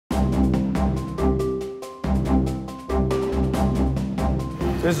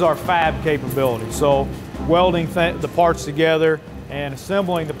This is our fab capability. So welding the parts together and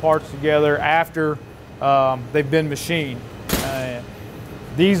assembling the parts together after they've been machined.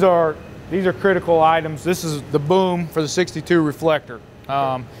 These are critical items. This is the boom for the 62 reflector.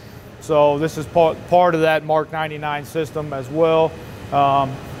 So this is part of that Mark 99 system as well.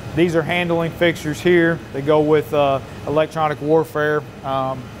 These are handling fixtures here. They go with electronic warfare,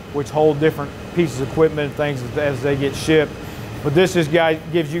 which hold different pieces of equipment and things as they get shipped. But this just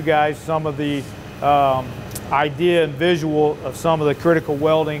gives you guys some of the idea and visual of some of the critical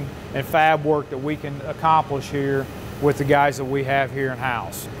welding and fab work that we can accomplish here with the guys that we have here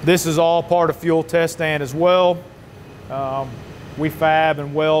in-house. This is all part of fuel test stand as well. We fab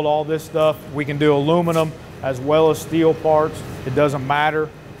and weld all this stuff. We can do aluminum as well as steel parts. It doesn't matter.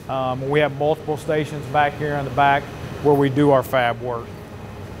 We have multiple stations back here in the back where we do our fab work.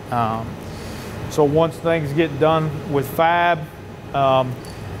 So once things get done with fab,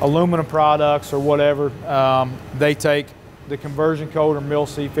 aluminum products or whatever, they take the conversion code or Mill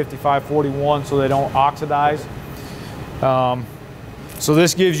C5541 so they don't oxidize. So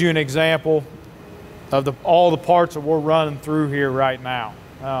this gives you an example of all the parts that we're running through here right now.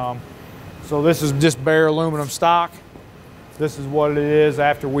 So this is just bare aluminum stock. This is what it is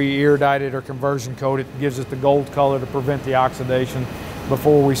after we iridite it or conversion coat it. It gives it the gold color to prevent the oxidation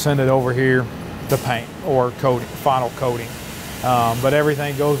before we send it over here to paint or coating, final coating. But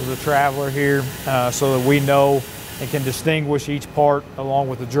everything goes to the traveler here so that we know and can distinguish each part along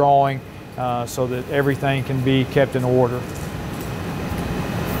with the drawing so that everything can be kept in order.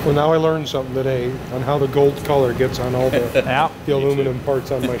 Well, now I learned something today on how the gold color gets on all the, the aluminum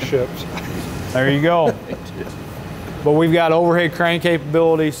parts on my ships. There you go. But we've got overhead crane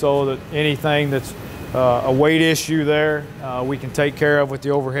capability so that anything that's a weight issue there, we can take care of with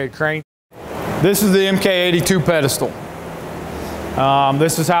the overhead crane. This is the MK82 pedestal.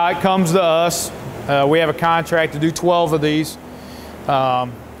 This is how it comes to us. We have a contract to do 12 of these.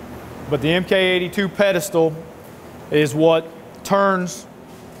 But the MK82 pedestal is what turns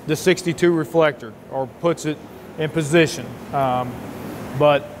the 62 reflector or puts it in position.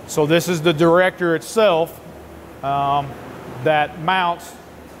 So this is the director itself that mounts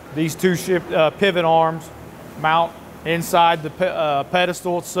these two pivot arms, mount inside the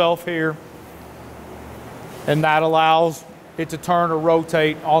pedestal itself here, and that allows it to turn or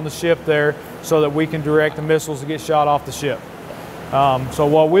rotate on the ship there so that we can direct the missiles to get shot off the ship. So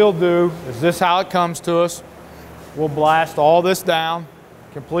what we'll do is this how it comes to us. We'll blast all this down,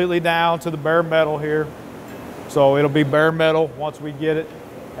 completely down to the bare metal here. So it'll be bare metal once we get it,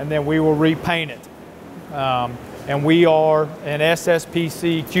 and then we will repaint it. And we are an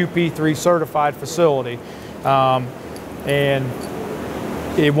SSPC QP3 certified facility. And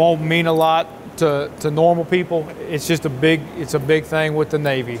it won't mean a lot to normal people. It's just a big thing with the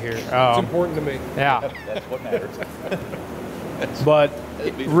Navy here. It's important to me. Yeah. That's what matters. But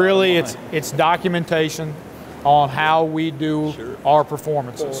really it's documentation on how we do our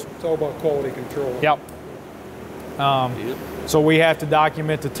performances. It's all about quality control. Yep. So we have to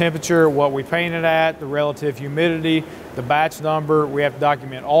document the temperature, what we painted at, the relative humidity, the batch number. We have to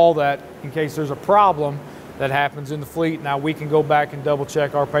document all that in case there's a problem that happens in the fleet. Now we can go back and double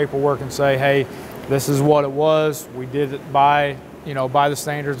check our paperwork and say, hey, this is what it was. We did it by the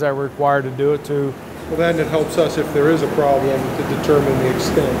standards that we're required to do it to. Well, then it helps us if there is a problem to determine the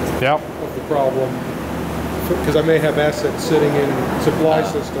extent of the problem. Because I may have assets sitting in supply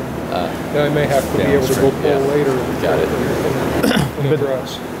system that I may have to be able to go pull later and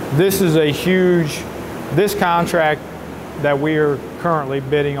address. This is this contract that we are currently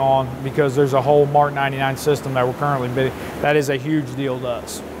bidding on, because there's a whole Mark 99 system that we're currently bidding, that is a huge deal to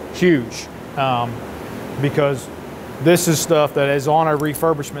us. Huge. Because this is stuff that is on a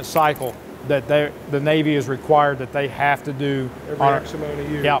refurbishment cycle that the Navy is required that they have to do. Every X amount of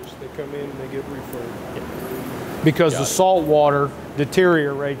years, they come in and they get refurbed. Because the salt water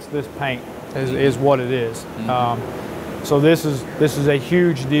deteriorates this paint, is what it is. So this is a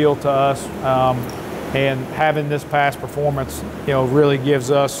huge deal to us, and having this past performance, really gives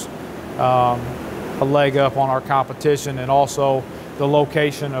us a leg up on our competition, and also the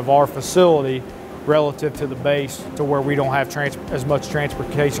location of our facility relative to the base, to where we don't have as much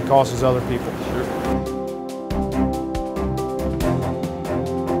transportation costs as other people. Sure.